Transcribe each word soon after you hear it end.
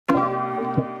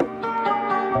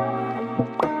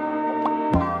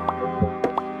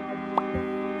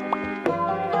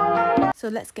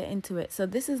let's get into it. So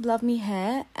this is Luvme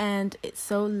hair, and it's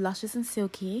so luscious and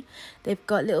silky. They've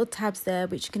got little tabs there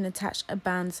which you can attach a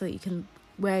band so that you can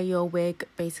wear your wig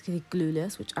basically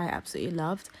glueless, which I absolutely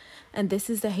loved. And this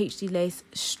is the HD lace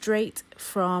straight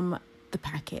from the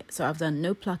packet. So I've done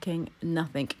no plucking,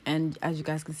 nothing, and as you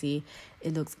guys can see,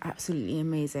 it looks absolutely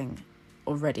amazing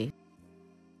already.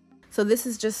 So this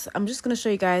is I'm just going to show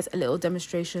you guys a little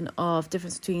demonstration of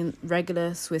difference between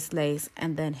regular Swiss lace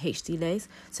and then HD lace.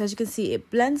 So as you can see, it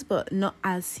blends but not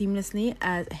as seamlessly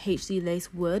as HD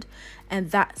lace would, and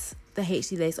that's the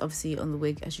HD lace obviously on the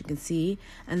wig, as you can see.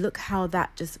 And look how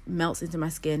that just melts into my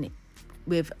skin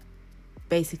with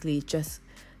basically just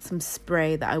some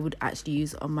spray that I would actually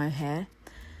use on my hair.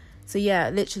 So yeah,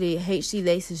 literally HD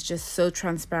lace is just so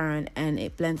transparent and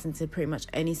it blends into pretty much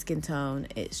any skin tone.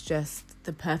 It's just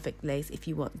the perfect lace if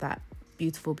you want that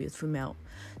beautiful melt.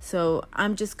 So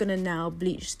I'm just gonna now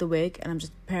bleach the wig, and I'm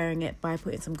just preparing it by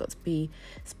putting some Got2b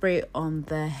spray on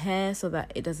the hair so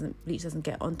that bleach doesn't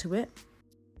get onto it.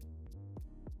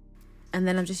 And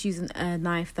then I'm just using a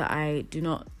knife that I do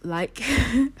not like.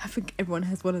 I think everyone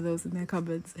has one of those in their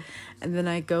cupboards. And then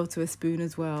I go to a spoon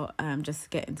as well, just to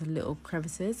get into little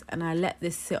crevices. And I let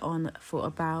this sit on for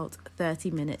about 30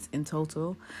 minutes in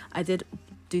total. I did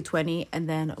do 20 and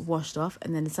then washed off,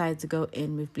 and then decided to go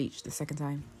in with bleach the second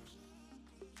time.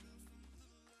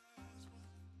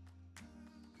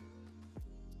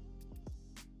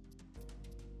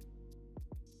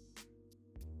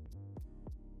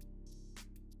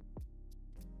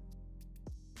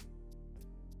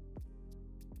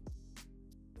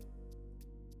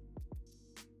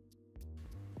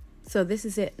 So this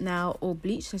is it now, all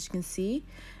bleached, as you can see.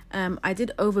 I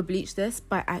did over bleach this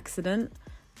by accident,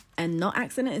 and not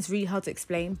accident, it's really hard to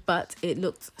explain, but it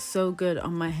looked so good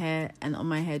on my hair and on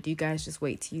my head. You guys just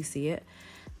wait till you see it.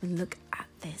 And look at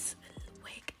this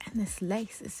wig and this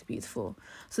lace, it's beautiful.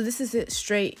 So this is it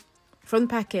straight from the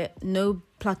packet, no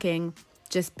plucking,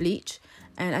 just bleach.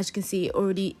 And as you can see, it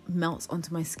already melts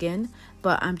onto my skin,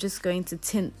 but I'm just going to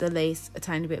tint the lace a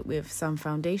tiny bit with some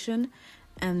foundation.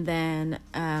 And then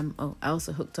I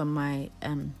also hooked on my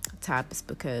tabs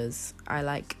because I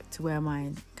like to wear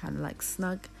mine kind of like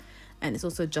snug, and it's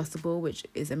also adjustable, which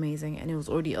is amazing, and it was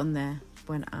already on there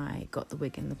when I got the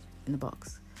wig in the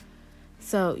box.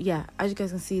 So yeah, as you guys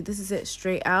can see, this is it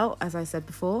straight out, as I said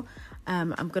before.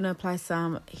 I'm gonna apply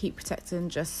some heat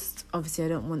protectant, just obviously I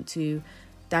don't want to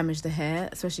damage the hair,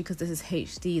 especially because this is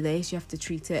HD lace. You have to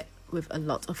treat it with a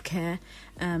lot of care,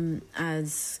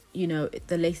 as you know,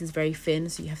 the lace is very thin,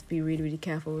 so you have to be really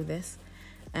careful with this.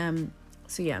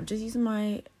 So yeah, I'm just using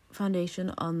my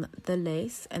foundation on the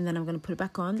lace, and then I'm going to put it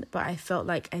back on, but I felt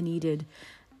like I needed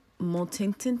more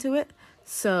tint into it,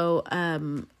 so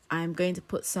I'm going to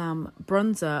put some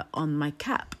bronzer on my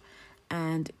cap.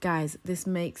 And guys, this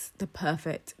makes the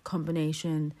perfect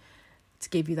combination to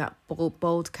give you that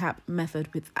bold cap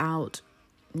method without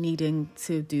needing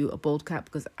to do a bold cap,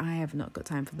 because I have not got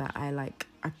time for that. I like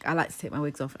to take my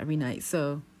wigs off every night.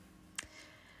 So,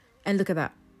 and look at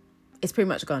that, it's pretty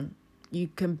much gone. You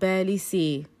can barely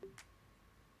see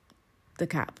the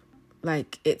cap.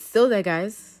 Like, it's still there,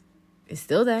 guys, it's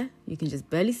still there, you can just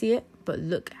barely see it, but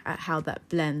look at how that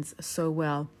blends so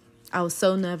well. I was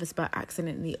so nervous about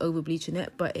accidentally over bleaching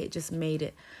it, but it just made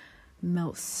it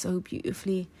melt so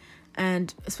beautifully.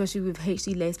 And especially with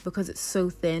HD lace, because it's so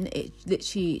thin, it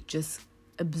literally just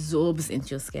absorbs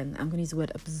into your skin. I'm gonna use the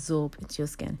word absorb into your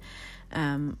skin.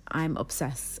 I'm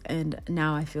obsessed, and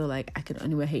now I feel like I can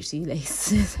only wear HD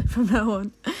lace from now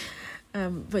on.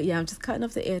 But yeah, I'm just cutting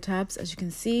off the ear tabs, as you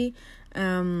can see,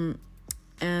 and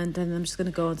then I'm just gonna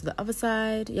go on to the other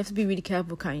side. You have to be really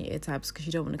careful cutting your ear tabs, because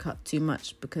you don't want to cut too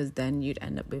much, because then you'd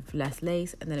end up with less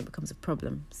lace and then it becomes a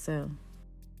problem. So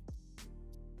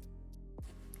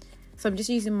I'm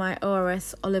just using my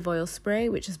ORS olive oil spray,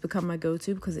 which has become my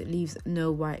go-to because it leaves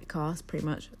no white cast, pretty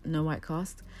much no white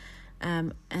cast.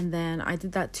 And then I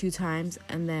did that 2 times,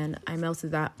 and then I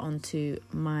melted that onto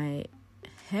my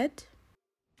head.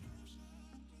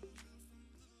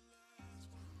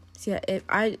 So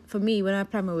yeah, for me, when I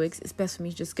apply my wigs, it's best for me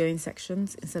to just go in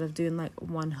sections instead of doing like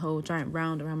one whole giant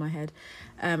round around my head.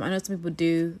 I know some people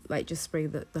do like just spray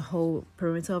the whole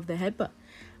perimeter of their head, but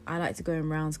I like to go in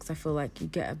rounds because I feel like you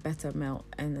get a better melt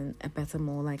and then a better,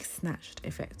 more like snatched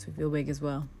effect with your wig as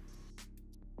well.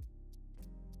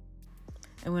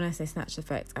 And when I say snatched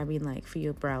effect, I mean like for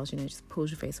your brows, you know, just pulls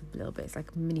your face up a little bit. It's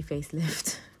like a mini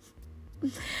facelift.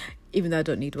 Even though I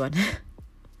don't need one.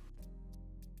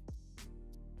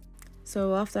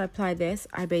 So after I apply this,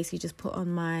 I basically just put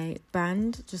on my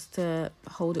band just to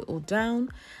hold it all down,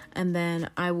 and then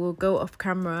I will go off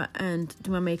camera and do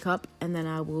my makeup, and then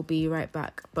I will be right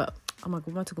back. But Oh my god,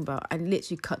 what am I talking about? I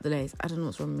literally cut the lace. I don't know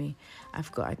what's wrong with me. I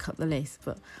forgot I cut the lace.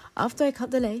 But after I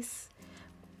cut the lace,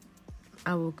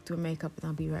 I will do makeup and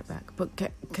I'll be right back. But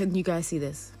can you guys see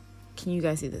this? Can you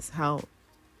guys see this? How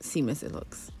seamless it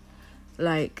looks.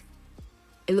 Like,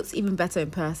 it looks even better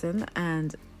in person,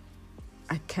 and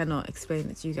I cannot explain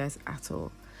it to you guys at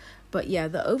all. But yeah,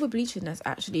 the over bleachedness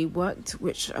actually worked,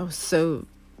 which I was so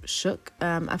shook.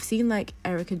 I've seen like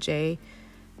Erica J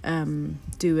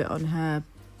do it on her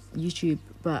YouTube,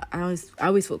 but I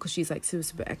always thought, because she's like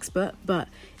super expert, but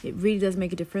it really does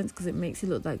make a difference, because it makes it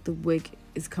look like the wig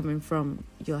is coming from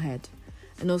your head.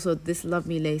 And also, this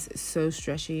Luvme lace is so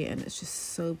stretchy and it's just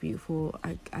so beautiful.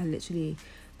 I literally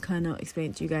cannot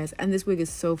explain it to you guys. And this wig is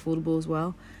so foldable as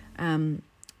well,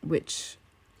 which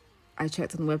I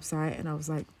checked on the website and I was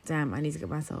like, damn, I need to get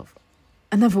myself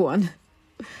another one.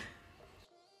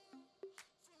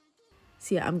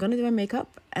 So yeah, I'm gonna do my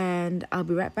makeup and I'll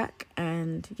be right back.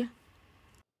 And yeah.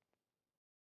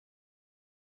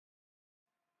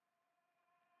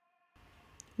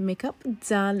 Makeup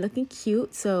done, looking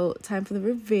cute. So time for the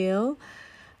reveal.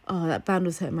 Oh, that band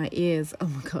was hurting my ears. Oh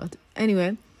my god.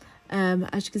 Anyway,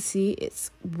 as you can see,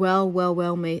 it's well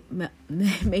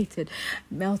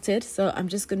melted. So I'm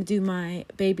just gonna do my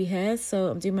baby hairs. So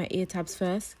I'm doing my ear tabs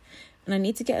first, and I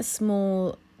need to get a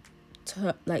small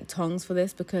like tongs for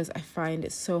this, because I find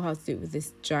it's so hard to do it with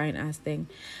this giant ass thing.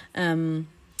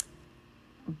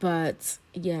 But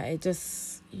yeah, I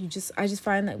just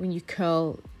find that when you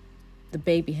curl the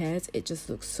baby hairs, it just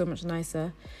looks so much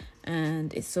nicer,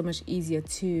 and it's so much easier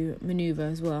to maneuver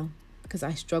as well, because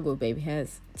I struggle with baby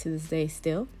hairs to this day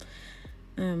still.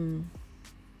 Yeah.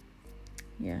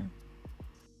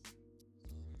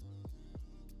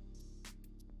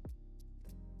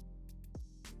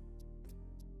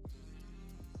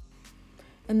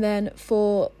 And then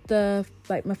for the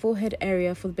my forehead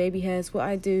area for the baby hairs, what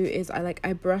I do is I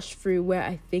brush through where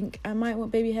I think I might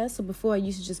want baby hairs. So before I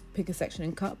used to just pick a section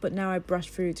and cut, but now I brush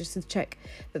through just to check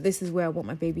that this is where I want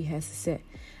my baby hairs to sit.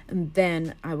 And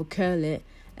then I will curl it,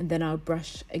 and then I'll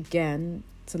brush again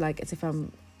to as if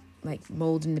I'm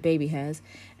molding the baby hairs.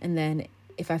 And then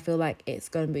if I feel like it's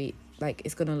gonna be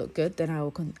it's gonna look good, then I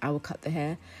will cut the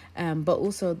hair. But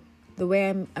also the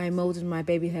way I molded my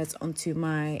baby hairs onto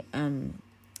my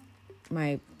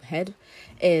my head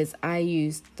is I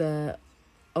used the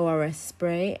ORS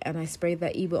spray, and I sprayed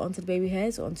that either onto the baby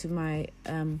hairs or onto my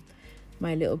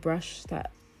my little brush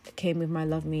that came with my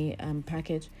Luvme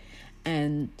package.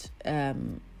 And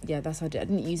yeah, that's how I did. I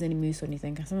didn't use any mousse or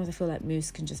anything. Sometimes I feel like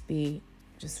mousse can just be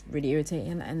really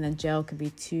irritating, and then gel can be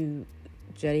too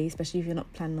jelly, especially if you're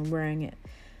not planning on wearing it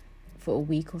for a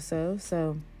week or so.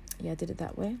 So yeah, I did it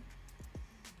that way.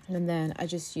 And then I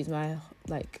just used my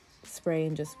spray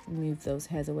and just move those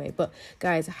hairs away. But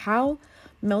guys, how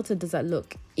melted does that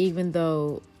look, even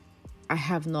though I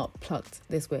have not plucked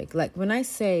this wig? When I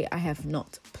say I have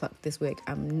not plucked this wig,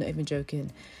 I'm not even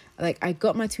joking. I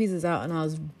got my tweezers out and I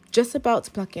was just about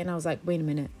to pluck it, and I was like, wait a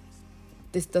minute,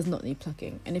 this does not need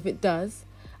plucking. And if it does,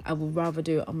 I will rather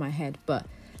do it on my head. But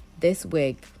this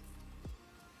wig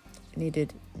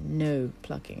needed no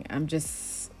plucking. I'm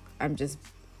just as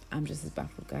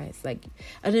baffled, guys. I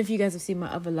don't know if you guys have seen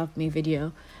my other Luvme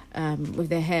video with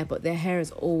their hair, but their hair has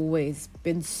always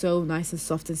been so nice and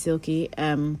soft and silky,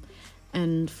 and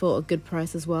for a good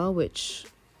price as well, which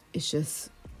is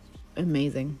just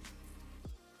amazing.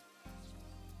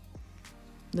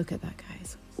 Look at that,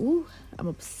 guys. Ooh, I'm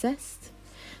obsessed.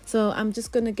 So I'm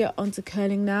just gonna get onto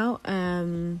curling now.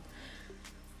 I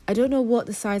don't know what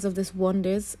the size of this wand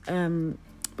is,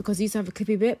 because I used to have a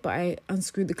clippy bit, but I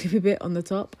unscrewed the clippy bit on the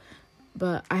top.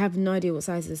 But I have no idea what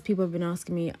size it is. People have been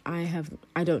asking me. I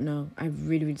don't know. I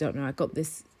really don't know. I got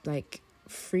this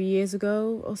 3 years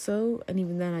ago or so, and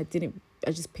even then I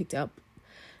just picked it up.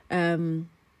 So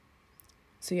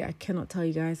yeah, I cannot tell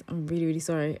you guys. I'm really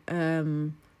sorry.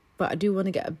 But I do want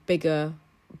to get a bigger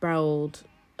barreled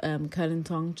curling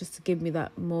tong, just to give me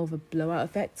that more of a blowout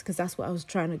effect, because that's what I was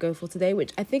trying to go for today,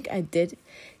 which I think I did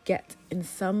get in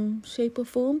some shape or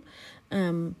form.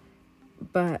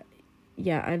 But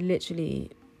yeah, I literally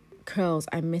curls.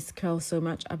 I miss curls so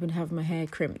much. I've been having my hair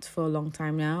crimped for a long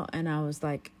time now, and I was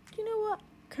like, you know what,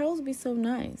 curls would be so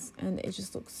nice, and it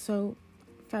just looks so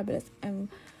fabulous and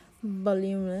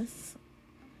voluminous.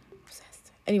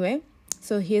 Obsessed. Anyway,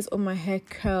 so here's all my hair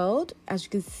curled. As you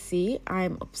can see,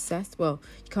 I'm obsessed. Well,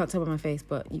 you can't tell by my face,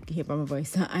 but you can hear by my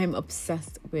voice that I'm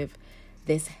obsessed with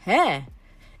this hair.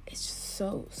 It's just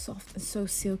so soft and so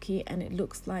silky, and it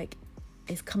looks like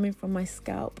it's coming from my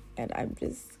scalp, and I'm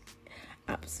just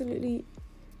absolutely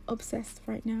obsessed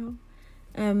right now.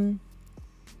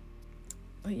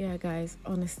 But yeah, guys,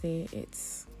 honestly,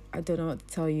 it's I don't know what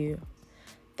to tell you.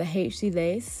 The HD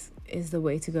lace is the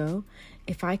way to go.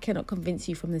 If I cannot convince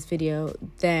you from this video,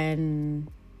 then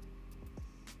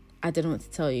I don't know what to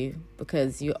tell you,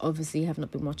 because you obviously have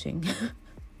not been watching.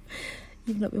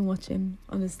 You've not been watching,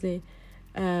 honestly.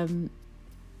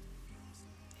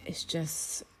 It's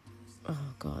just,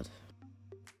 oh God.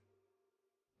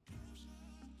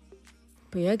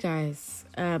 But yeah, guys,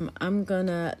 I'm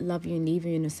gonna love you and leave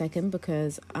you in a second,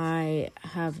 because I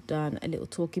have done a little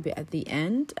talky bit at the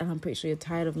end, and I'm pretty sure you're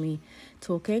tired of me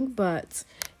talking. But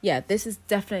yeah, this is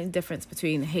definitely the difference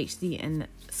between HD and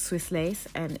Swiss lace.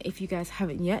 And if you guys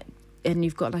haven't yet, and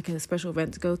you've got like a special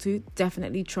event to go to,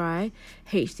 definitely try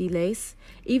HD lace.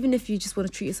 Even if you just want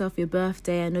to treat yourself for your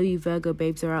birthday, I know you Virgo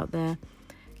babes are out there,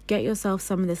 get yourself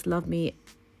some of this Luvme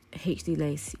HD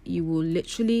lace. You will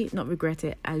literally not regret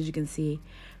it, as you can see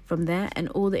from there, and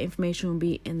all the information will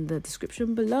be in the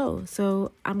description below.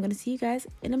 So I'm gonna see you guys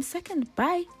in a second.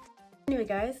 Bye. Anyway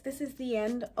guys, this is the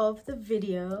end of the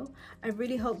video. I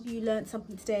really hope you learned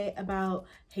something today about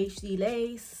HD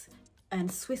lace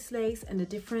and Swiss lace and the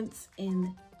difference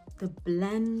in the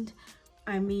blend.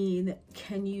 I mean,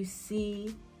 can you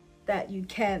see that you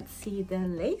can't see the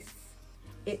lace?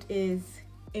 It is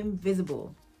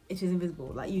invisible. It is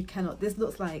invisible. Like, you cannot. This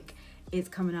looks like it's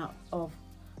coming out of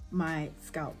my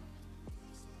scalp.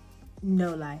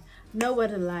 No lie. No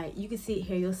word of lie. You can see it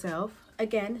here yourself.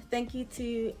 Again, thank you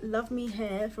to Luvme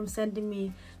Hair from sending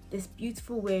me this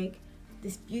beautiful wig,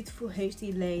 this beautiful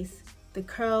HD lace. The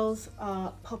curls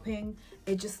are popping.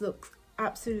 It just looks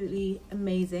absolutely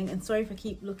amazing. And sorry if I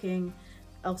keep looking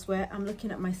elsewhere. I'm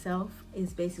looking at myself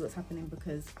is basically what's happening,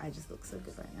 because I just look so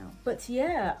good right now. But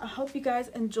yeah, I hope you guys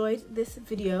enjoyed this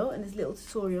video and this little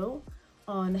tutorial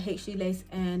on HD lace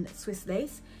and Swiss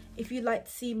lace. If you'd like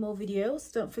to see more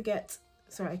videos, don't forget,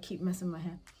 sorry, I keep messing with my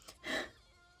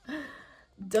hair.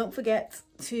 Don't forget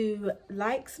to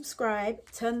like, subscribe,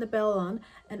 turn the bell on,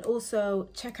 and also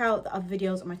check out the other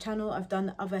videos on my channel. I've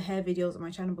done other hair videos on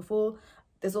my channel before.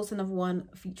 There's also another one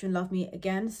featuring Luvme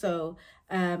again. So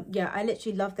yeah, I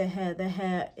literally love their hair. Their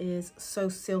hair is so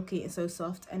silky and so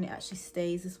soft, and it actually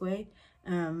stays this way.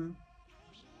 Even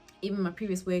my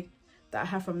previous wig that I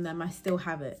have from them, I still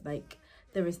have it. Like,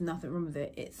 there is nothing wrong with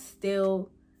it. It's still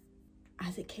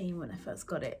as it came when I first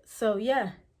got it. So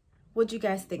yeah, what do you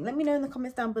guys think? Let me know in the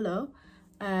comments down below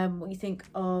what you think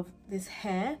of this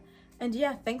hair. And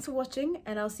yeah, thanks for watching,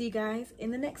 and I'll see you guys in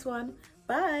the next one.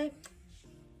 Bye.